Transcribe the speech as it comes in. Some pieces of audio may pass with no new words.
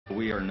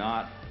We are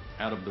not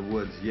out of the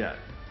woods yet.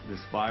 This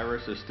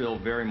virus is still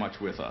very much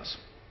with us.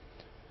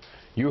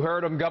 You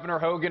heard him, Governor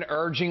Hogan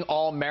urging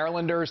all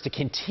Marylanders to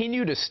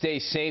continue to stay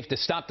safe to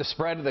stop the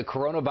spread of the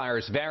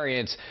coronavirus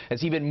variants,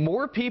 as even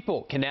more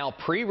people can now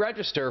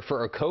pre-register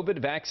for a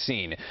COVID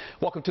vaccine.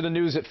 Welcome to the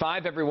news at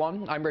 5,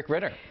 everyone. I'm Rick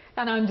Ritter.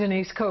 And I'm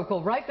Denise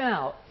Kokel. Right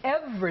now,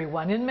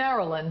 everyone in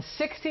Maryland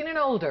 16 and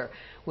older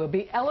will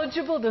be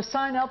eligible to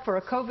sign up for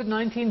a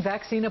COVID-19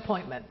 vaccine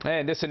appointment.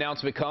 And this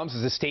announcement comes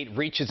as the state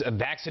reaches a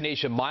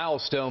vaccination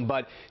milestone,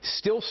 but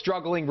still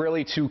struggling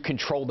really to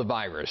control the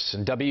virus.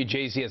 And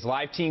WJZ has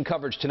live team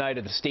coverage tonight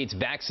of the state's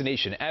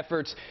vaccination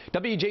efforts.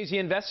 WJZ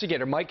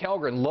investigator Mike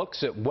Helgren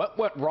looks at what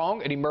went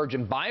wrong at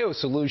Emergent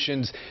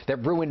Biosolutions that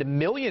ruined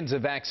millions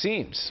of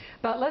vaccines.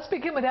 But let's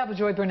begin with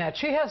Avajoy Burnett.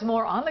 She has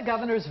more on the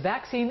governor's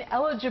vaccine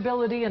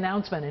eligibility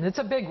announcement, and it's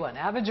a big one.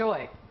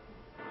 Avajoy.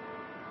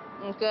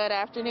 Good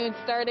afternoon.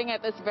 Starting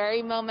at this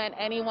very moment,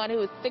 anyone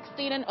who is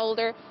 16 and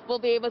older will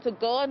be able to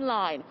go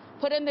online,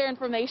 put in their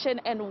information,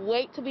 and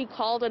wait to be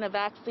called when a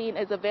vaccine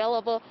is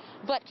available.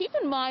 But keep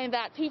in mind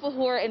that people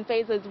who are in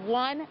phases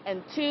 1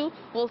 and 2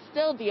 will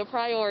still be a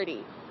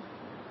priority.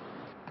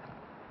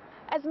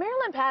 As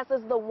Maryland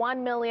passes the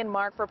 1 million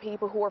mark for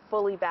people who are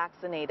fully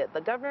vaccinated,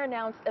 the governor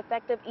announced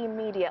effective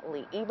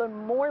immediately, even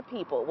more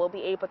people will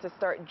be able to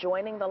start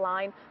joining the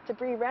line to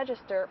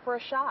pre-register for a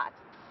shot.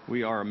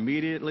 We are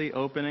immediately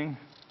opening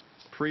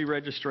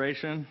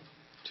pre-registration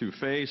to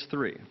phase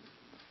 3,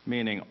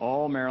 meaning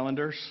all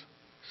Marylanders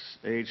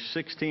age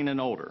 16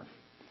 and older.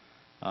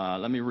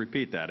 Let me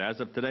repeat that. As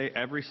of today,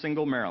 every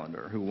single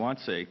Marylander who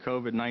wants a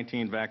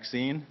COVID-19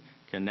 vaccine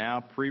can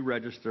now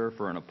pre-register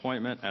for an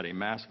appointment at a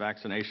mass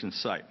vaccination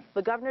site.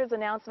 The governor's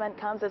announcement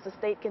comes as the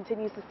state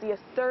continues to see a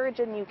surge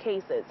in new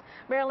cases.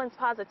 Maryland's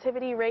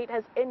positivity rate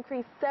has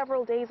increased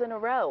several days in a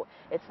row.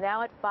 It's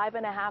now at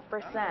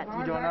 5.5%.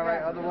 You doing all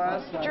right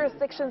otherwise?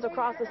 Jurisdictions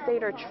across the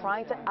state are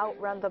trying to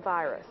outrun the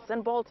virus.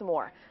 In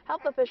Baltimore,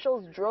 health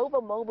officials drove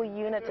a mobile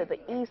unit to the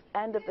east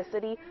end of the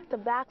city to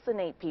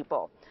vaccinate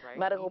people.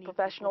 Medical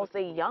professionals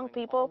say young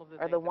people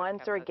are the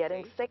ones who are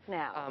getting sick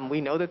now.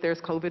 We know that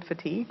there's COVID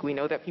fatigue. We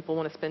know that people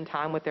want to spend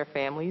time with their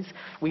families.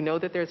 We know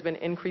that there's been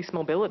increased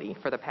mobility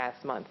for the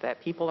past month, that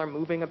people are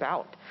moving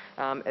about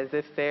as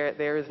if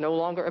there is no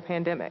longer a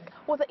pandemic.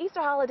 With the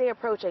Easter holiday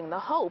approaching, the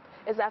hope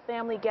is that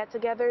family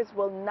get-togethers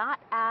will not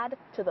add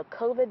to the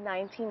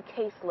COVID-19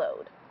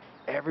 caseload.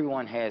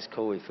 Everyone has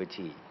COVID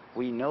fatigue.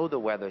 We know the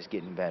weather's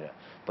getting better,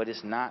 but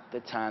it's not the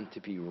time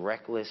to be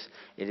reckless.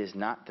 It is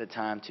not the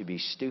time to be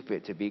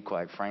stupid, to be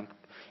quite frank,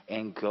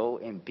 and go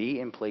and be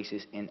in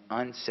places in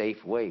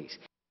unsafe ways.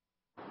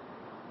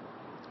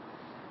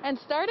 And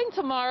starting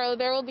tomorrow,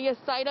 there will be a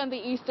site on the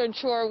Eastern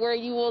Shore where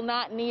you will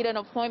not need an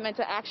appointment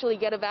to actually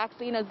get a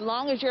vaccine. As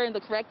long as you're in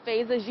the correct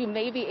phases, you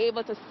may be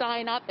able to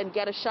sign up and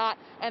get a shot.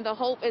 And the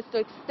hope is to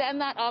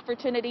extend that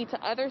opportunity to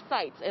other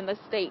sites in the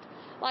state.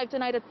 Live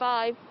tonight at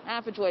 5,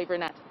 Avajoy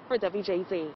Burnett for WJZ.